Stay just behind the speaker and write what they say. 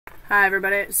Hi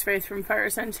everybody, it's Faith from Fire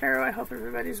Sign Tarot. I hope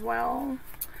everybody's well.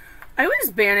 I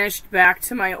was banished back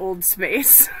to my old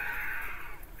space.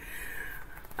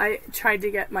 I tried to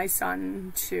get my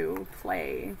son to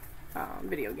play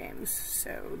video games,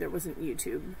 so there wasn't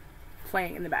YouTube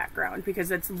playing in the background, because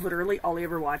that's literally all he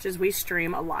ever watches. We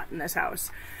stream a lot in this house.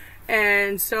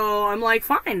 And so I'm like,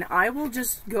 fine, I will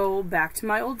just go back to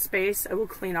my old space. I will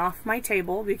clean off my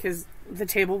table, because the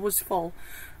table was full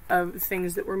of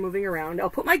things that were moving around. I'll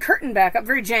put my curtain back up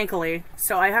very jankily,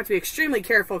 so I have to be extremely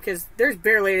careful because there's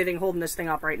barely anything holding this thing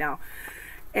up right now.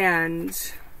 And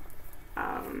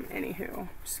anywho, I'm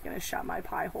just gonna shut my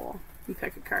pie hole and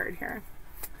pick a card here.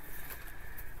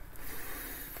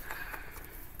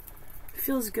 It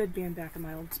feels good being back in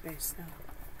my old space though.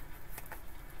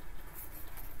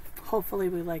 Hopefully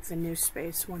we like the new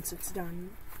space once it's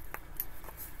done.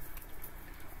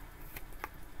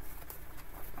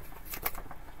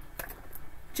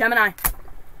 Gemini,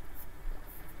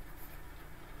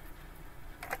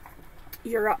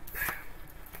 you're up.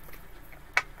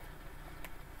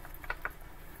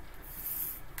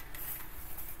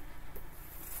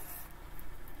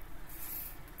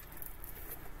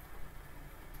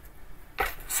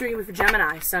 Stream for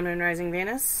Gemini, Sun, Moon, Rising,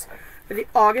 Venus. For the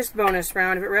August bonus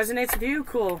round, if it resonates with you,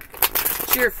 cool.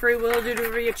 It's your free will to do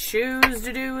whatever you choose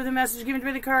to do with the message given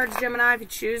to the cards, Gemini. If you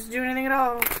choose to do anything at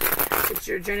all, it's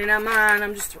your journey, not mine.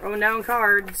 I'm just throwing down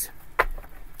cards.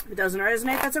 If it doesn't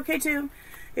resonate, that's okay too.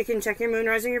 You can check your Moon,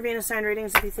 Rising, your Venus sign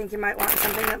readings if you think you might want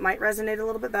something that might resonate a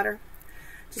little bit better.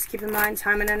 Just keep in mind,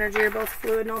 time and energy are both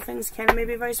fluid, and all things can and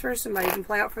maybe vice versa. Might even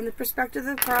play out from the perspective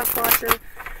of the cross-watcher.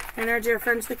 Energy, our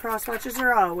friends, the cross-watchers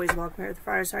are always welcome here at the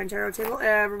Fire Sign Tarot table.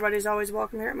 Everybody's always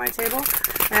welcome here at my table.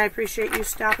 And I appreciate you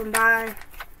stopping by.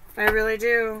 I really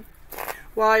do.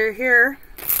 While you're here,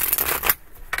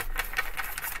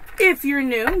 if you're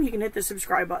new, you can hit the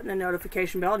subscribe button and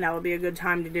notification bell. Now would be a good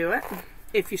time to do it,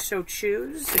 if you so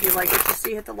choose. If you like what you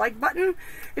see, hit the like button.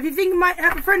 If you think you might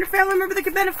have a friend or family member that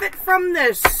could benefit from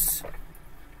this,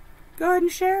 go ahead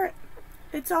and share it.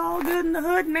 It's all good in the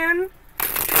hood, man.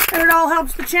 And it all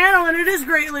helps the channel, and it is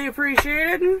greatly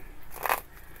appreciated.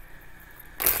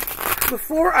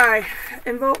 Before I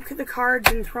invoke the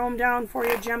cards and throw them down for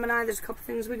you, Gemini, there's a couple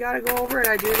things we gotta go over, and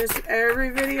I do this every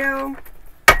video.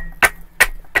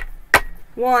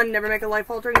 1, never make a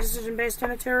life-altering decision based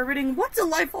on a tarot reading. What's a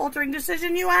life-altering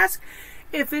decision, you ask?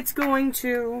 If it's going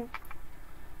to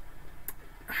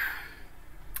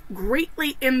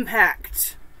greatly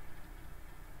impact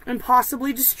and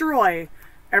possibly destroy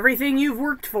everything you've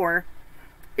worked for.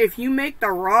 If you make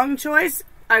the wrong choice,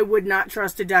 I would not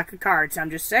trust a deck of cards. I'm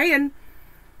just saying.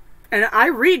 And I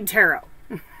read tarot.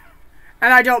 And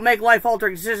I don't make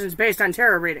life-altering decisions based on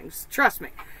tarot readings. Trust me.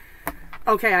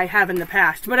 Okay, I have in the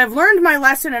past. But I've learned my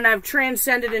lesson, and I've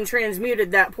transcended and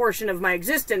transmuted that portion of my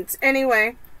existence.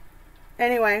 Anyway,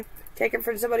 take it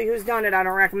from somebody who's done it. I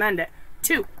don't recommend it.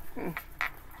 2.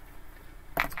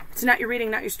 It's not your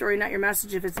reading, not your story, not your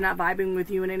message. If it's not vibing with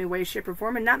you in any way, shape, or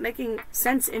form, and not making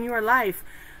sense in your life,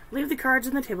 leave the cards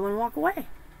on the table and walk away.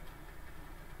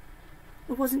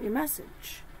 It wasn't your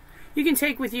message. You can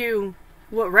take with you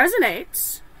what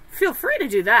resonates. Feel free to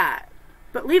do that.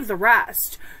 But leave the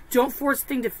rest. Don't force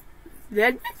things to...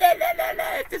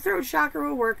 The throat chakra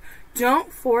will work.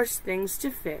 Don't force things to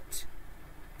fit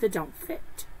that don't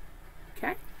fit.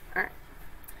 Okay? Alright.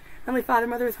 Heavenly Father,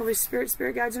 Mother, with Holy Spirit,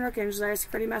 Spirit Guides, and Archangels, I ask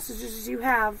for any messages you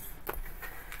have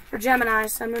for Gemini,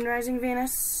 Sun, Moon, Rising,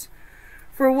 Venus.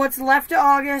 For what's left of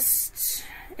August,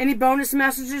 any bonus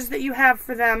messages that you have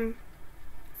for them.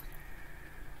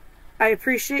 I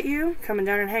appreciate you coming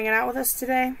down and hanging out with us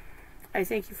today. I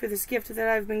thank you for this gift that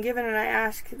I've been given, and I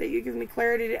ask that you give me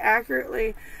clarity to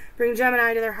accurately bring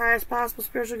Gemini to their highest possible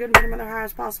spiritual good and put them on their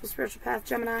highest possible spiritual path.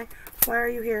 Gemini, why are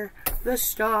you here? The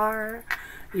star.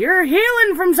 You're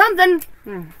healing from something.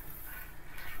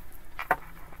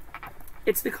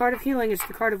 It's the card of healing. It's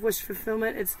the card of wish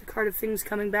fulfillment. It's the card of things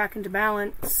coming back into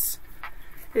balance.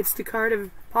 It's the card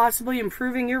of possibly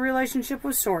improving your relationship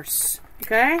with Source.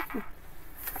 Okay?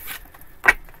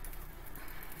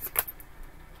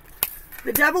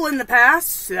 The devil in the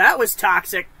past, that was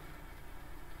toxic.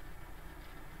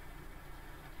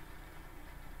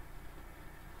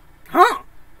 Huh.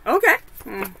 Okay.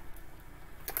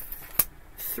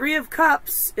 3 of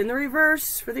Cups in the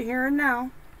reverse for the here and now.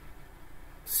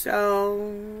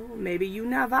 So, maybe you're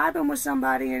not vibing with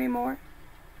somebody anymore.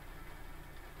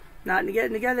 Not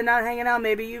getting together, not hanging out.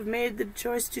 Maybe you've made the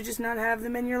choice to just not have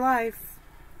them in your life.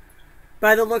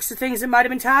 By the looks of things, it might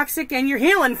have been toxic, and you're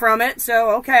healing from it,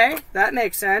 so okay, that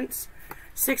makes sense.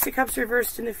 6 of Cups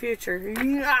reversed in the future.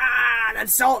 Ah,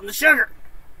 that's salt and the sugar.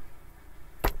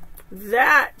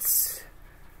 That's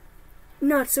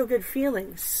not so good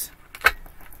feelings.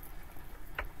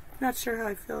 Not sure how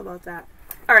I feel about that.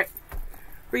 Alright.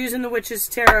 We're using the Witch's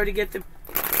Tarot to get the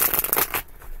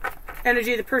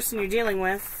energy of the person you're dealing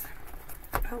with.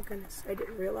 Oh goodness, I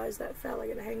didn't realize that fell. I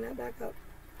gotta hang that back up.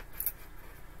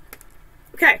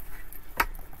 Okay.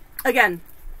 Again,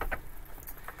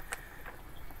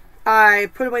 I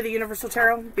put away the Universal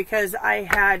Tarot because I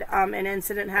had an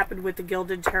incident happen with the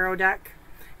Gilded Tarot deck.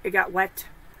 It got wet.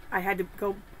 I had to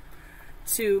go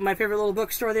to my favorite little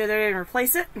bookstore the other day and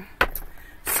replace it.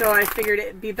 So I figured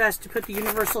it'd be best to put the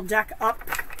Universal deck up,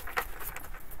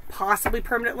 possibly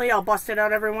permanently. I'll bust it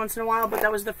out every once in a while, but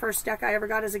that was the first deck I ever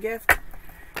got as a gift.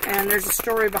 And there's a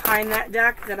story behind that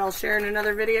deck that I'll share in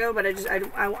another video, but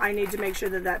I need to make sure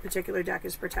that that particular deck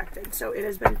is protected. So it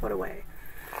has been put away.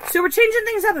 So we're changing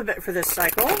things up a bit for this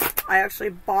cycle. I actually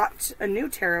bought a new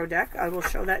tarot deck. I will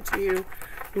show that to you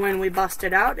when we bust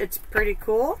it out. It's pretty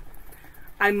cool.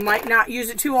 I might not use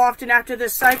it too often after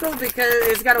this cycle because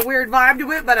it's got a weird vibe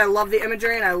to it, but I love the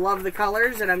imagery and I love the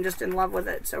colors and I'm just in love with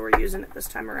it. So we're using it this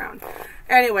time around.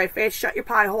 Anyway, Faith, shut your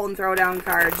pie hole and throw down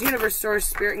cards. Universe, Source,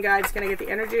 Spirit, and Guides going to get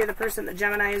the energy of the person that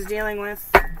Gemini is dealing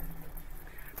with.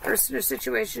 Person or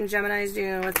situation Gemini is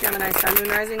dealing with. Gemini, Sun, Moon,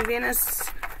 Rising, Venus.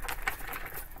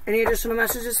 Any additional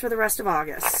messages for the rest of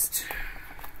August?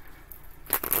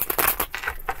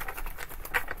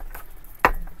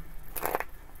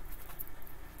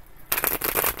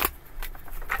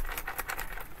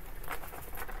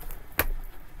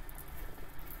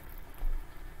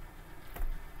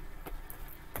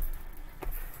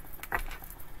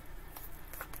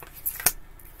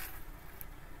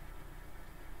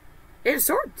 Eight of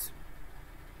Swords.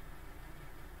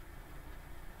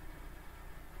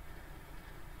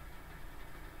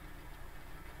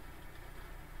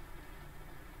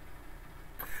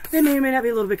 They may or may not be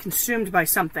a little bit consumed by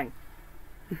something.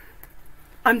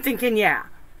 I'm thinking, yeah.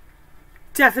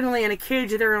 Definitely in a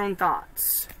cage of their own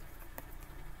thoughts.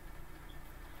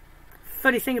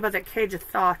 Funny thing about that cage of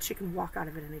thoughts, you can walk out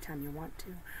of it anytime you want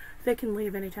to. They can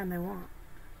leave anytime they want.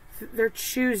 They're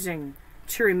choosing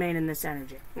to remain in this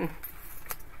energy.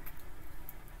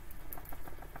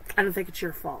 I don't think it's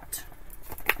your fault.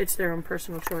 It's their own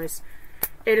personal choice.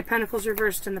 Eight of Pentacles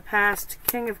reversed in the past.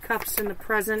 King of Cups in the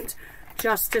present.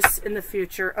 Justice in the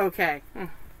future. Okay.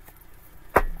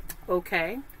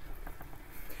 Okay.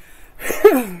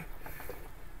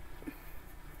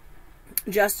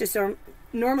 Justice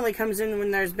normally comes in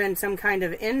when there's been some kind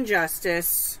of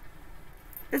injustice.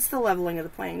 It's the leveling of the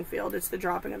playing field. It's the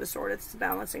dropping of the sword. It's the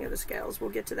balancing of the scales. We'll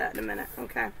get to that in a minute.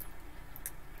 Okay.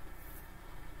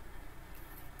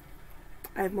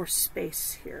 I have more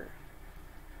space here.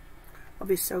 I'll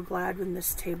be so glad when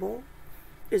this table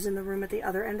is in the room at the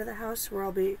other end of the house where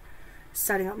I'll be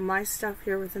setting up my stuff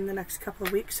here within the next couple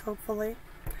of weeks, hopefully.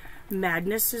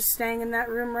 Madness is staying in that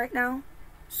room right now.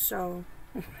 So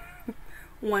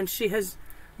once she has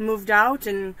moved out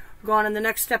and gone on the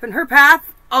next step in her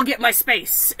path, I'll get my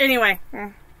space. Anyway,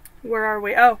 where are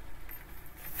we? Oh,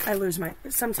 I lose my...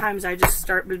 Sometimes I just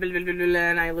start blah, blah, blah, blah, blah,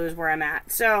 and I lose where I'm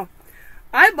at. So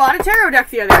I bought a tarot deck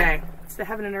the other day. It's the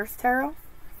Heaven and Earth Tarot.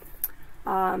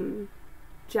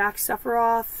 Jack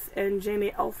Sephiroth and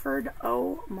Jamie Elford.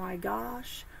 Oh my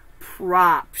gosh.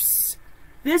 Props.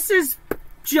 This is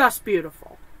just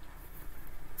beautiful.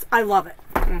 I love it.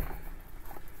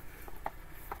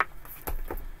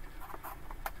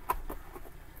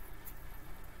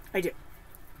 I do.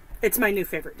 It's my new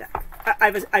favorite deck.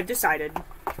 I've decided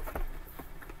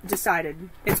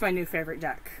it's my new favorite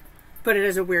deck. But it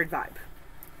has a weird vibe.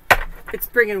 It's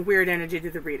bringing weird energy to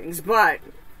the readings, but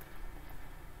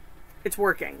it's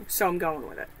working, so I'm going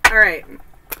with it. Alright.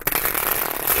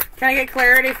 Can I get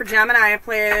clarity for Gemini,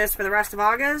 please, for the rest of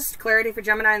August? Clarity for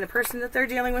Gemini and the person that they're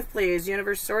dealing with, please.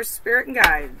 Universe, Source, Spirit, and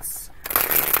Guides.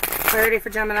 Clarity for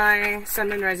Gemini, Sun,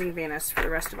 Moon, Rising, Venus for the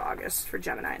rest of August for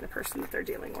Gemini and the person that they're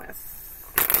dealing with.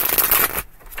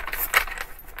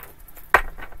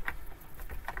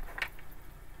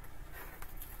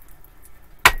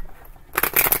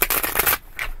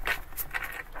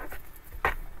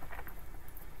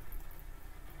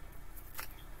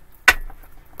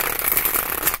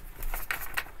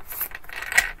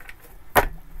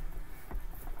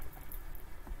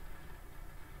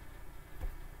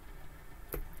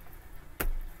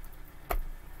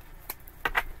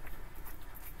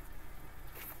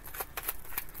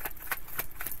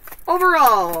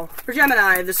 Overall, for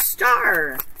Gemini, the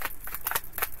Star.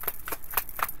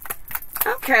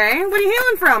 Okay, what are you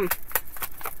healing from?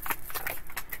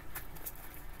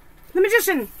 The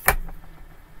Magician.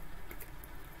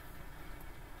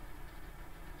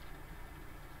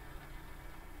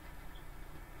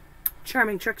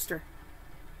 Charming trickster.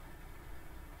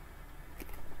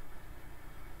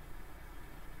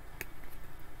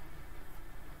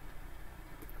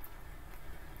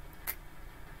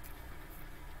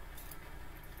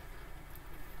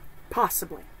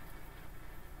 Possibly.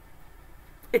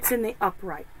 It's in the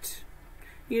upright.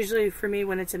 Usually for me,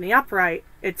 when it's in the upright,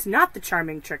 it's not the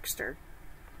charming trickster.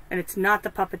 And it's not the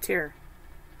puppeteer.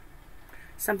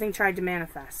 Something tried to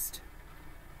manifest.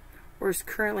 Or is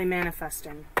currently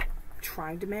manifesting.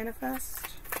 Trying to manifest?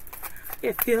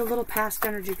 Yeah, feel a little past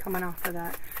energy coming off of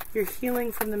that. You're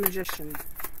healing from the Magician.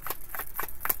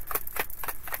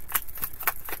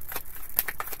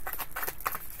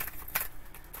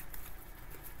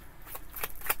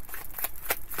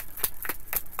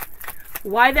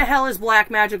 Why the hell is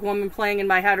Black Magic Woman playing in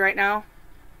my head right now?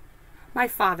 My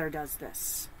father does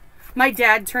this. My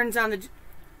dad turns on the...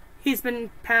 He's been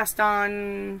passed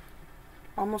on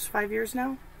almost 5 years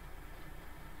now.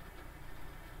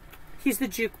 He's the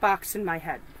jukebox in my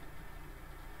head.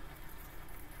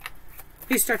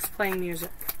 He starts playing music.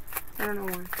 I don't know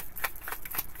why.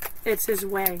 It's his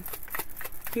way.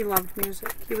 He loved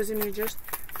music. He was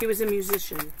a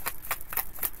musician.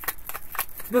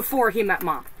 Before he met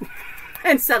Mom.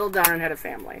 And settled down and had a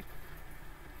family.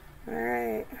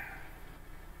 Alright.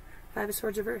 Five of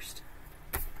Swords reversed.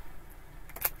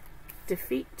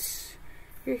 Defeat.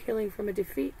 You're healing from a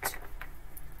defeat.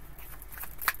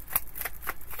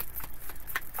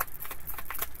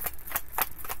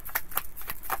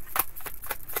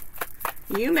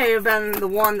 You may have been the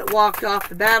one that walked off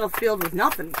the battlefield with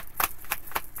nothing.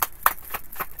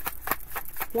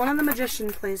 One on the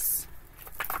Magician, please.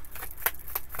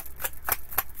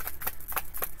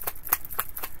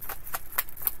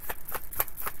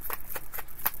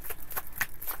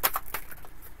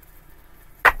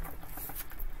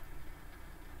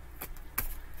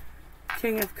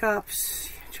 King of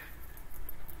Cups.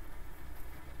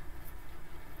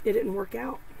 It didn't work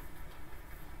out.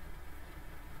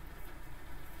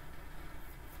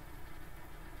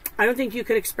 I don't think you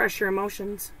could express your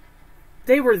emotions.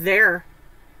 They were there,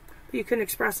 but you couldn't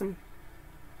express them.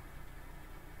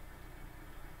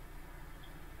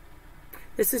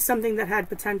 This is something that had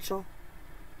potential.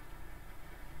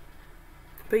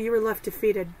 But you were left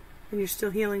defeated, and you're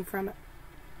still healing from it.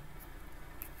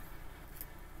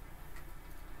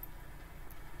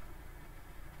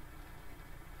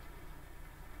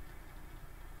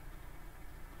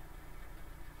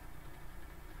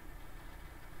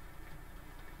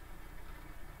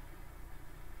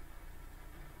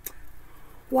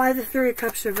 Why the Three of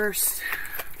Cups reversed?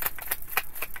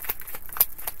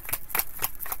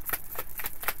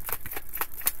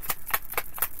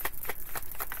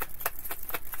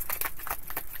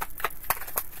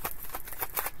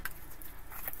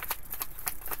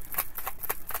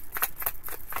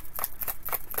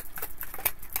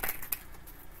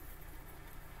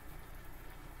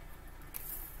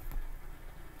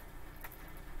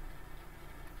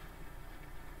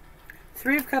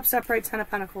 Three of Cups upright, Ten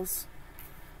of Pentacles.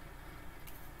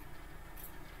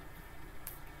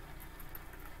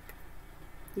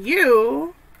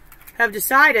 You have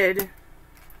decided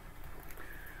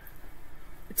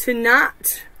to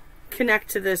not connect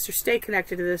to this or stay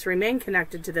connected to this, remain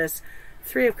connected to this.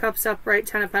 Three of Cups upright,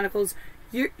 Ten of Pentacles.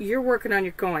 You're working on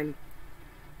your coin.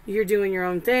 You're doing your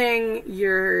own thing.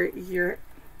 You're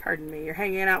pardon me, you're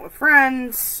hanging out with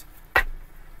friends.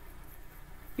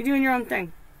 You're doing your own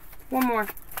thing. One more.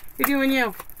 You're doing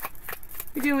you.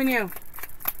 You're doing you.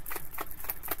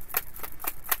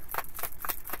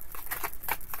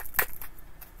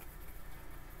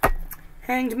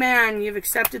 Hanged Man, you've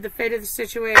accepted the fate of the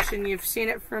situation. You've seen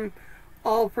it from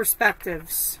all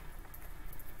perspectives.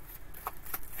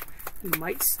 You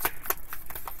might...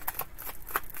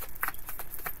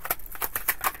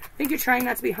 I think you're trying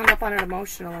not to be hung up on it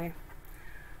emotionally.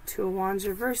 Two of Wands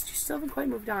reversed. You still haven't quite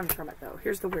moved on from it, though.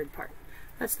 Here's the weird part.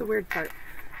 That's the weird part.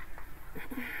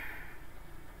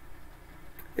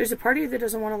 There's a part of you that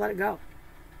doesn't want to let it go.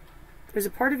 There's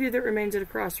a part of you that remains at a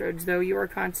crossroads, though you are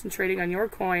concentrating on your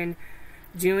coin,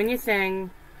 doing your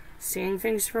thing, seeing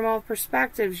things from all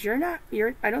perspectives. I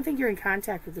don't think you're in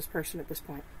contact with this person at this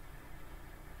point.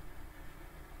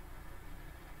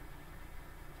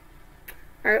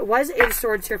 Alright, why is the Eight of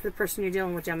Swords here for the person you're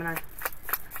dealing with, Gemini?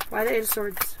 Why the Eight of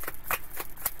Swords?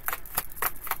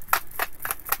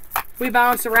 We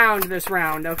bounce around this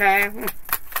round, okay?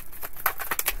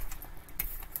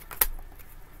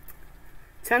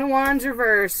 Ten of Wands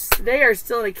reversed. They are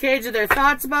still in a cage of their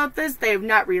thoughts about this. They have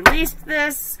not released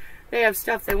this. They have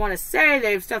stuff they want to say.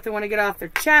 They have stuff they want to get off their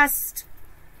chest.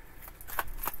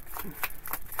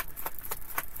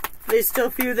 They still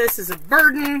view this as a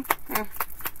burden.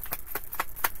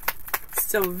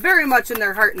 Still very much in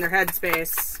their heart and their head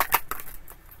space.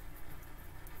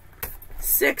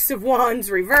 Six of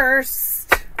Wands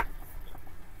reversed.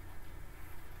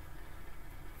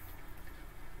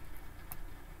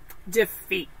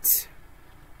 Defeat.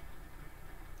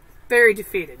 Very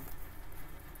defeated.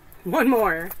 One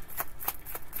more.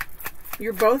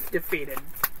 You're both defeated.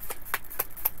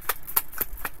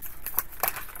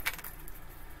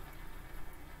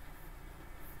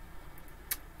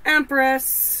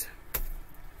 Empress.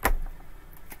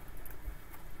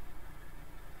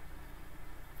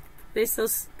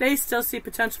 They still see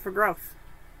potential for growth.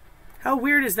 How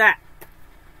weird is that?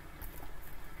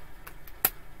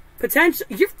 Potential.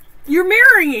 You're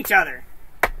mirroring each other.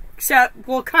 Except,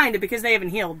 well, kind of, because they haven't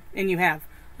healed and you have,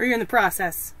 or you're in the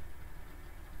process.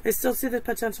 They still see the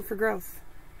potential for growth.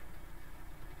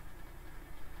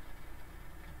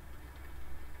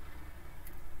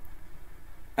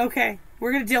 Okay,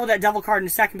 we're going to deal with that Devil card in a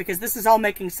second because this is all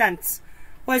making sense.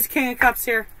 Why is King of Cups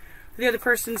here? The other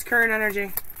person's current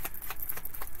energy.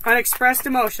 Unexpressed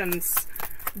emotions.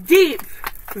 Deep.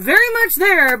 Very much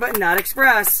there, but not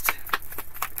expressed.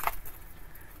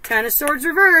 Ten of Swords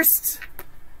reversed.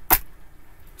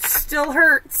 Still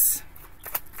hurts.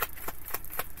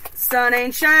 Sun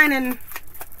ain't shining.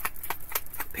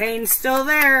 Pain's still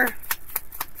there.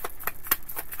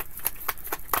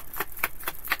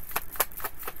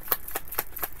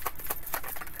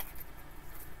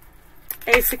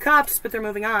 Ace of Cups, but they're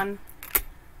moving on.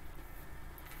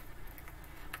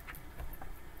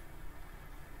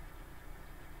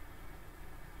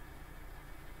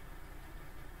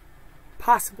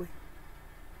 Possibly.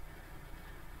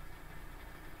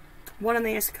 One on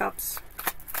the Ace of Cups.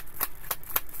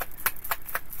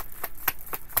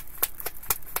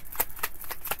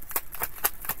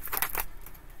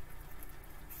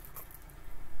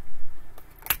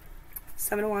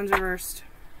 Seven of Wands reversed.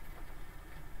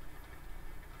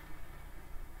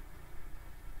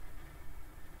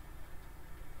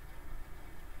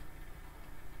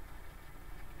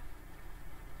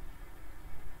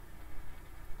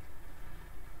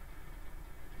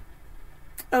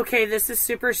 Okay, this is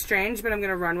super strange, but I'm going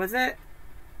to run with it.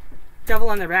 Devil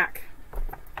on their back.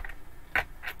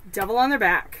 Devil on their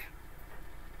back.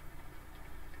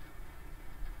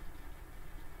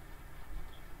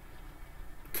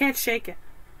 Can't shake it.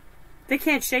 They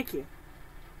can't shake you.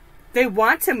 They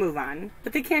want to move on,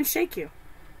 but they can't shake you.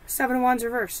 Seven of Wands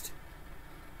reversed.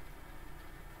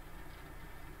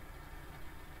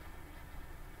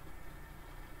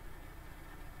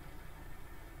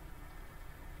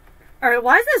 Alright,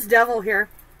 why is this Devil here?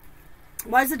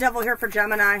 Why is the Devil here for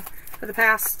Gemini for the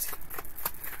past?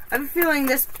 I have a feeling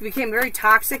this became very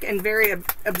toxic and very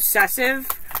obsessive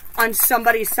on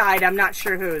somebody's side. I'm not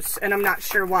sure whose, and I'm not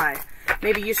sure why.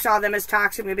 Maybe you saw them as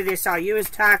toxic. Maybe they saw you as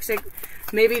toxic.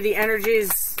 Maybe the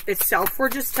energies itself were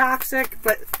just toxic,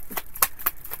 but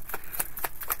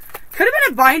could have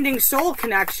been a binding soul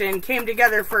connection, came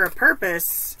together for a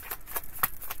purpose,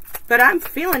 but I'm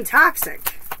feeling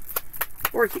toxic.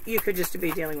 Or you could just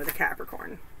be dealing with a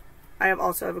Capricorn. I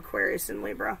also have Aquarius and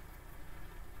Libra.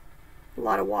 A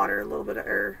lot of water, a little bit of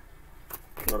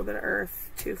earth,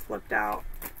 two flipped out.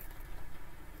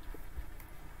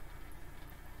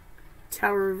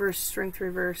 Tower reversed, Strength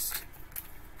reversed.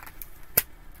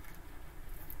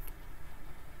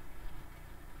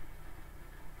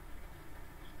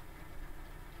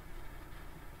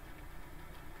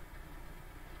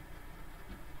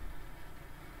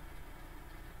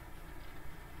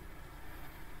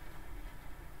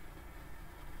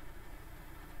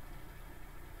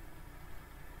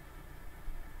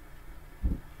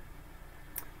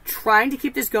 Trying to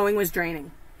keep this going was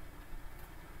draining.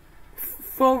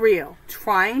 For real.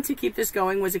 Trying to keep this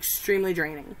going was extremely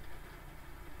draining.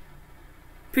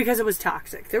 Because it was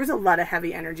toxic. There was a lot of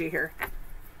heavy energy here.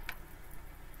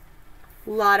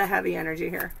 A lot of heavy energy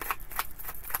here.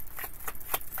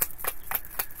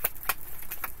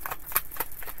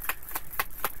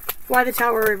 Why the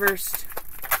Tower reversed?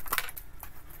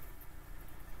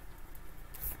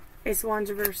 Ace of Wands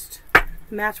reversed.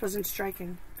 The match wasn't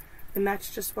striking. The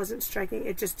match just wasn't striking.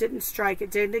 It just didn't strike.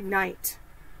 It didn't ignite.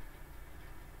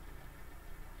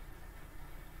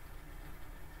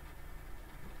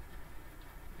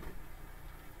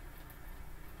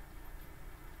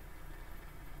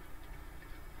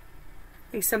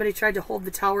 I think somebody tried to hold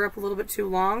the Tower up a little bit too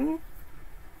long.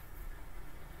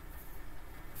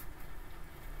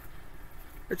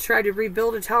 Or tried to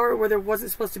rebuild a tower where there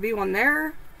wasn't supposed to be one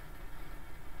there.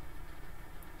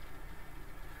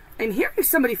 I'm hearing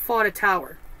somebody fought a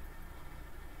tower.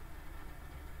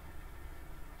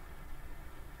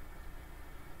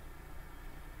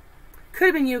 Could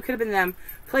have been you, could have been them.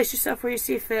 Place yourself where you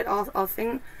see fit. All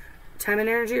thing, time and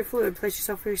energy are fluid. Place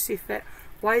yourself where you see fit.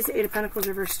 Why is the Eight of Pentacles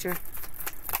reversed here?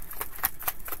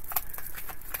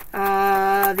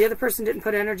 The other person didn't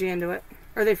put energy into it.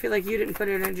 Or they feel like you didn't put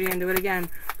energy into it again.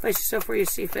 Place yourself where you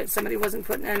see fit. Somebody wasn't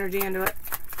putting energy into it.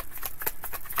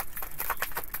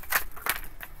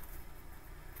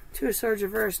 Two of Swords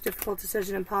reversed. Difficult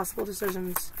decision, impossible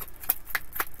decisions.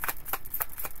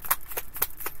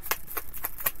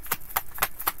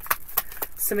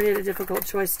 Somebody had a difficult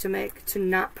choice to make, to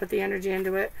not put the energy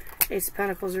into it. Ace of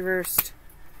Pentacles reversed.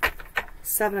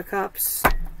 Seven of Cups.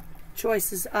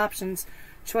 Choices, options.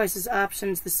 Choices,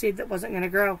 options. The seed that wasn't going to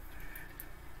grow.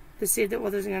 The seed that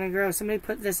wasn't going to grow. Somebody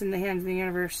put this in the hands of the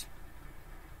universe.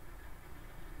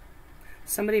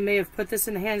 Somebody may have put this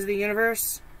in the hands of the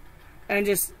universe and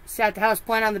just sat the house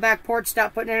plant on the back porch,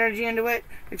 stopped putting energy into it,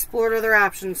 explored other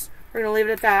options. We're going to leave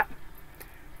it at that.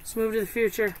 Let's move to the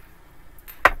future.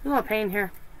 There's a lot of pain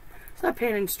here. There's a lot of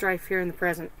pain and strife here in the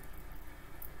present.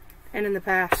 And in the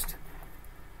past.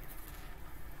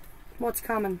 What's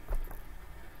coming?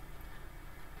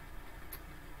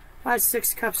 Why is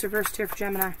Six of Cups reversed here for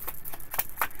Gemini?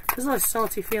 There's a lot of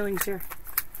salty feelings here.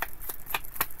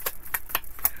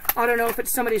 I don't know if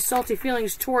it's somebody's salty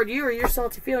feelings toward you or your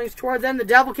salty feelings toward them. The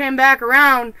devil came back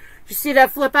around. Did you see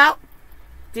that flip out?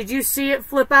 Did you see it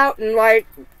flip out and like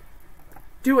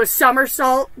do a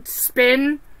somersault,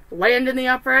 spin, land in the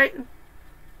upright?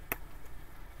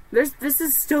 This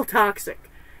is still toxic.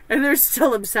 And there's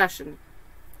still obsession.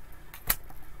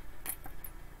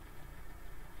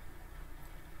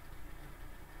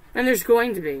 And there's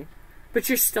going to be. But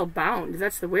you're still bound.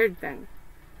 That's the weird thing.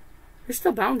 You're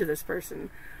still bound to this person.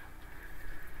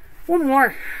 One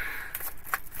more.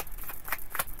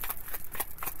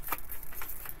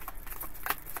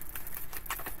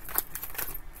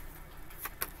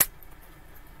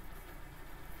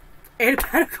 Eight of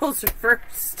Pentacles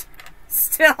reversed.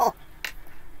 Still.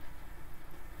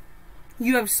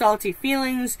 You have salty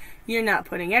feelings. You're not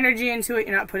putting energy into it.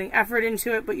 You're not putting effort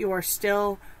into it. But you are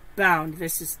still bound.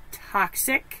 This is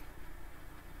toxic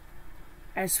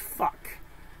as fuck.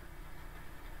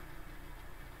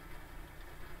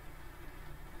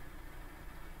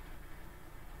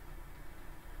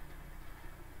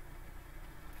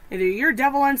 Either you're a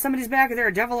devil on somebody's back or they're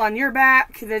a devil on your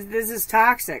back. This is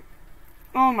toxic.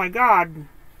 Oh my God.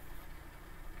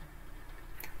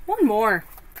 One more.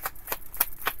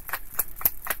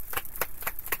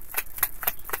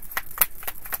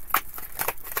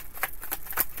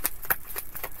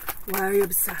 Why are you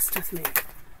obsessed with me?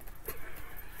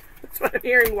 That's what I'm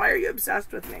hearing. Why are you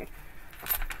obsessed with me?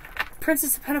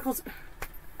 Princess of Pentacles.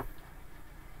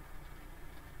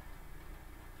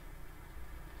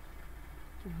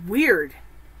 Weird.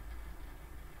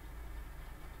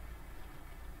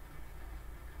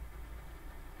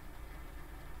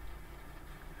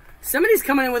 Somebody's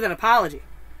coming in with an apology.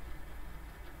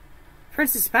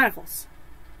 Princess of Pentacles.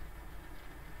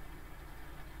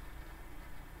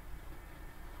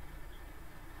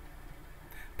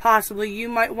 Possibly you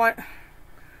might want...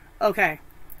 Okay.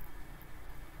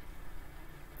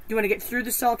 You want to get through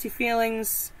the salty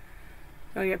feelings.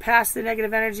 You want to get past the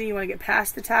negative energy. You want to get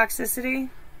past the toxicity.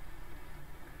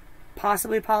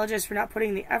 Possibly apologize for not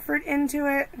putting the effort into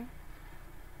it.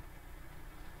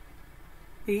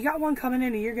 You got one coming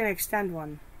in and you're going to extend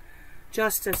one.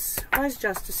 Justice. Why is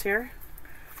justice here?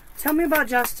 Tell me about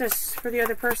justice for the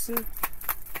other person.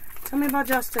 Tell me about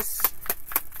justice.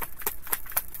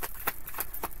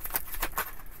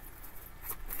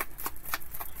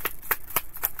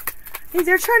 Hey,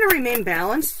 they're trying to remain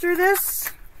balanced through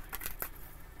this.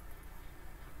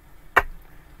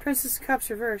 Princess of Cups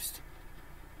reversed.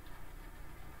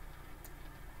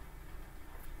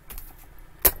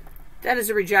 That is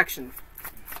a rejection.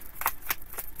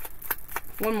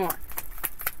 One more.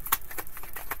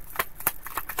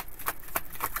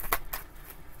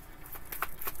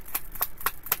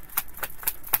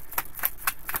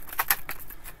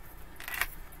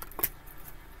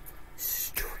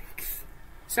 Strength.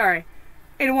 Sorry.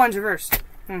 Eight of Wands reversed.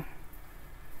 It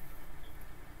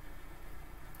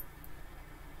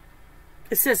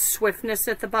says swiftness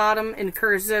at the bottom in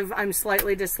cursive. I'm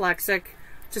slightly dyslexic.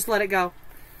 Just let it go.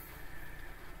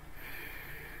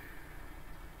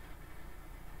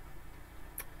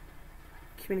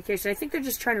 Communication. I think they're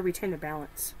just trying to retain their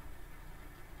balance.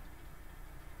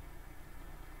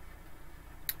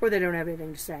 Or they don't have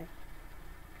anything to say.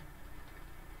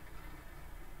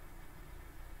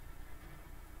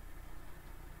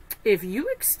 If you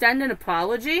extend an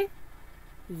apology,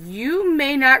 you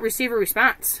may not receive a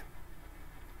response.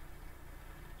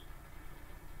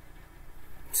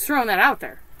 Just throwing that out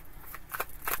there.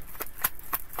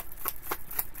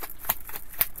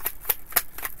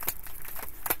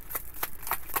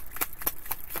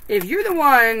 If you're the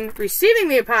one receiving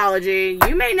the apology,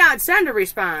 you may not send a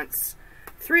response.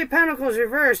 Three of Pentacles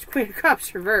reversed, Queen of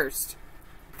Cups reversed.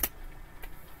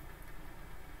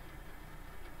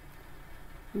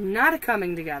 Not a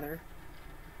coming together.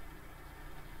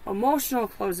 Emotional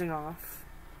closing off.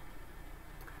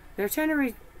 They're trying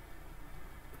to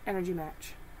energy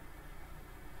match.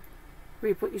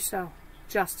 Reap what you sow.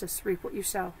 Justice, reap what you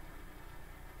sow.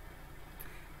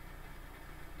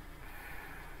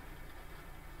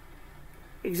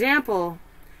 Example,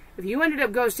 if you ended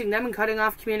up ghosting them and cutting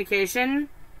off communication,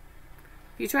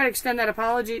 if you try to extend that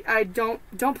apology, I don't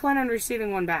plan on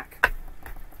receiving one back.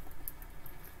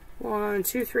 1,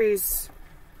 2 threes.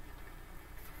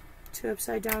 2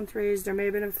 upside down threes. There may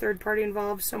have been a third party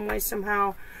involved some way,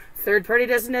 somehow. Third party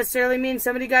doesn't necessarily mean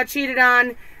somebody got cheated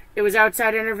on. It was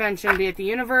outside intervention, be it the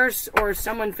universe or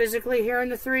someone physically here in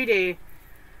the 3D.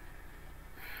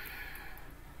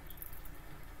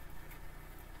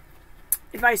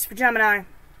 Advice for Gemini.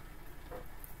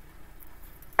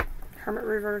 Hermit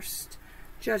reversed.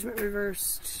 Judgment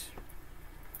reversed.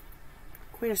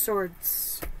 Queen of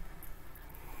Swords.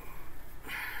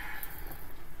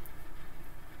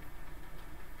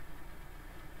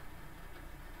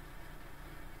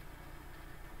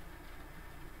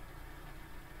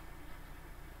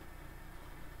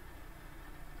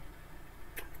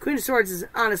 Queen of Swords is an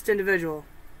honest individual.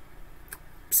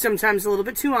 Sometimes a little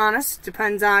bit too honest.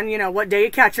 Depends on, you know, what day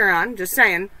you catch her on. Just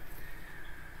saying.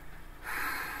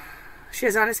 She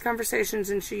has honest conversations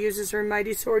and she uses her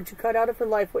mighty sword to cut out of her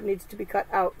life what needs to be cut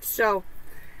out. So,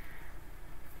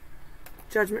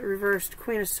 Judgment reversed.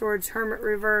 Queen of Swords. Hermit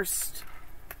reversed.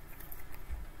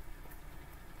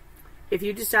 If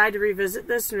you decide to revisit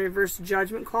this and reverse the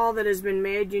judgment call that has been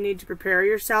made, you need to prepare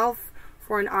yourself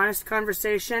for an honest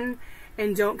conversation.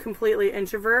 And don't completely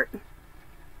introvert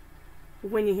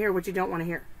when you hear what you don't want to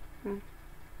hear.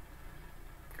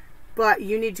 But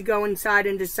you need to go inside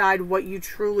and decide what you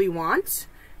truly want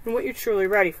and what you're truly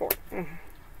ready for.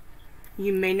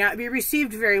 You may not be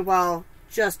received very well,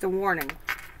 just a warning.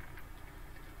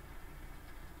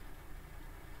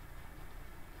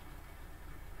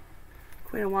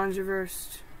 Queen of Wands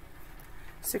reversed.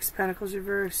 6 of Pentacles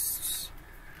reversed.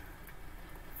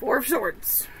 4 of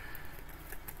Swords.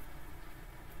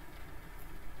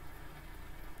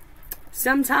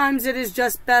 Sometimes it is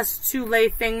just best to lay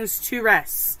things to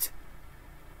rest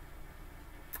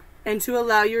and to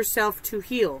allow yourself to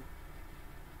heal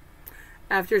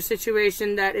after a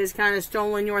situation that is kind of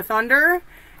stolen your thunder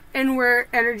and where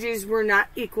energies were not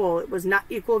equal. It was not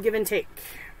equal give and take.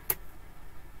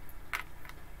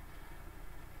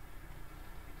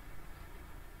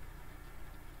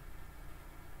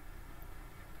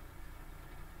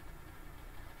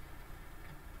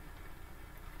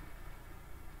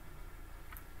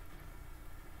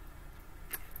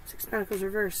 Pentacles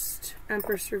reversed.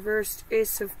 Empress reversed.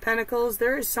 Ace of Pentacles.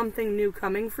 There is something new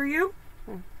coming for you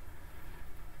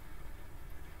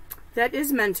that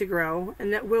is meant to grow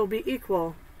and that will be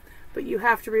equal. But you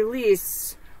have to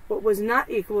release what was not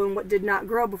equal and what did not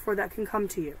grow before that can come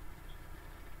to you.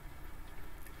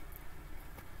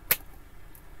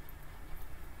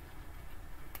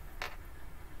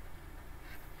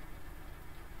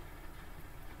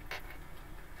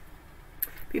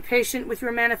 Be patient with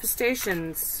your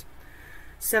manifestations.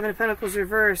 7 of Pentacles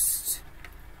reversed.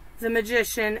 The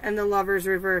Magician and the Lovers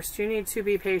reversed. You need to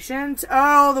be patient.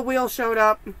 Oh, the Wheel showed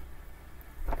up.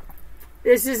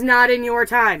 This is not in your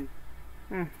time.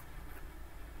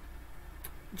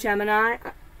 Gemini.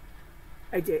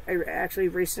 I actually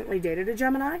recently dated a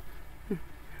Gemini.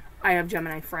 I have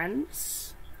Gemini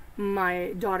friends.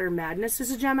 My daughter Madness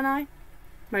is a Gemini.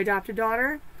 My adopted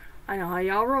daughter. I know how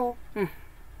y'all roll.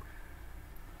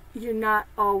 You're not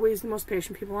always the most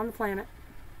patient people on the planet.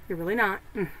 You're really not.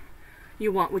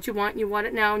 You want what you want, you want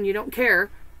it now, and you don't care.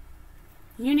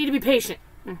 You need to be patient.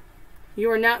 You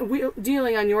are not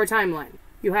dealing on your timeline.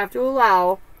 You have to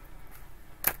allow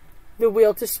the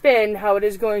wheel to spin how it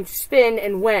is going to spin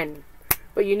and when.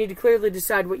 But you need to clearly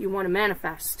decide what you want to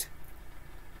manifest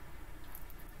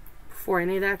before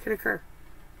any of that could occur.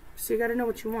 So you got to know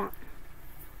what you want.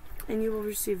 And you will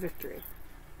receive victory.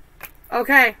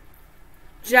 Okay.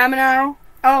 Gemini.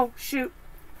 Oh, shoot.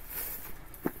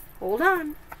 Hold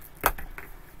on.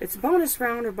 It's a bonus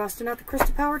round. We're busting out the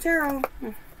Crystal Power Tarot.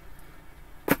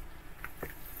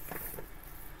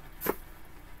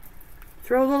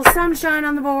 Throw a little sunshine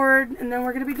on the board, and then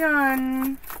we're going to be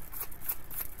done.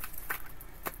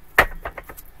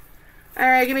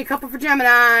 Alright, give me a couple for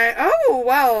Gemini. Oh,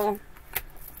 well.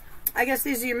 I guess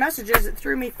these are your messages. It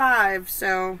threw me 5,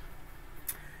 so...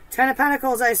 10 of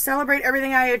Pentacles. I celebrate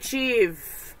everything I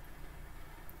achieve.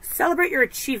 Celebrate your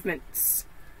achievements.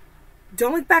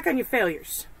 Don't look back on your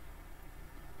failures.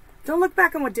 Don't look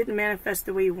back on what didn't manifest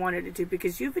the way you wanted it to,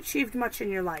 because you've achieved much in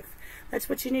your life. That's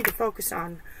what you need to focus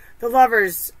on. The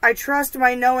Lovers, I trust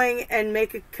my knowing and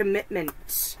make a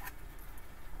commitment.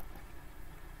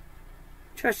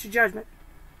 Trust your judgment,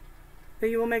 that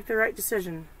you will make the right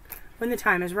decision when the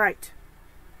time is right.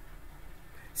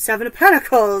 Seven of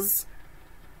Pentacles,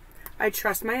 I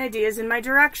trust my ideas and my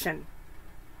direction.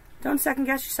 Don't second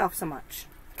guess yourself so much.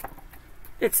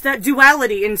 It's that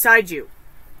duality inside you.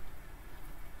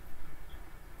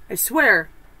 I swear,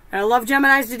 and I love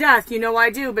Geminis to death, you know I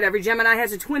do, but every Gemini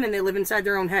has a twin and they live inside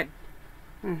their own head.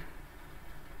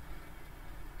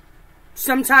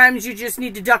 Sometimes you just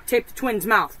need to duct tape the twin's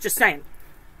mouth, just saying.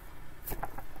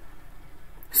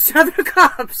 Seven of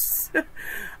Cups.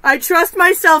 I trust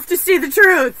myself to see the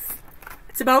truth.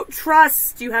 It's about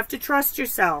trust. You have to trust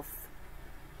yourself.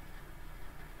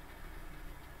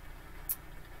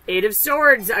 Eight of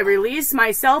Swords. I release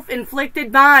my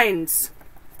self-inflicted binds.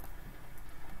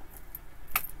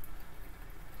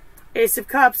 Ace of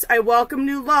Cups. I welcome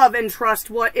new love and trust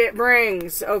what it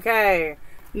brings. Okay.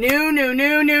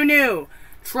 New.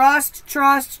 Trust,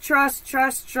 trust, trust,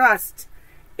 trust, trust.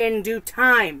 In due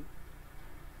time.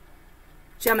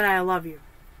 Gemini, I love you.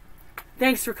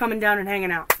 Thanks for coming down and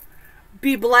hanging out.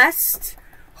 Be blessed.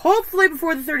 Hopefully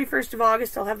before the 31st of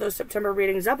August, I'll have those September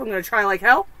readings up. I'm going to try like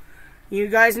hell. You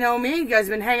guys know me. You guys have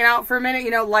been hanging out for a minute.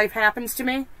 You know, life happens to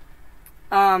me.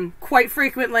 Quite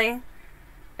frequently.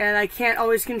 And I can't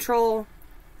always control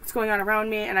what's going on around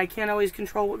me. And I can't always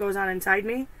control what goes on inside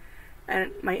me.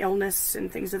 And my illness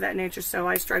and things of that nature. So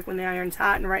I strike when the iron's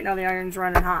hot. And right now the iron's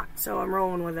running hot. So I'm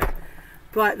rolling with it.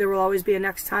 But there will always be a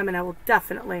next time. And I will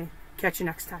definitely catch you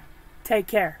next time. Take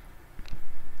care.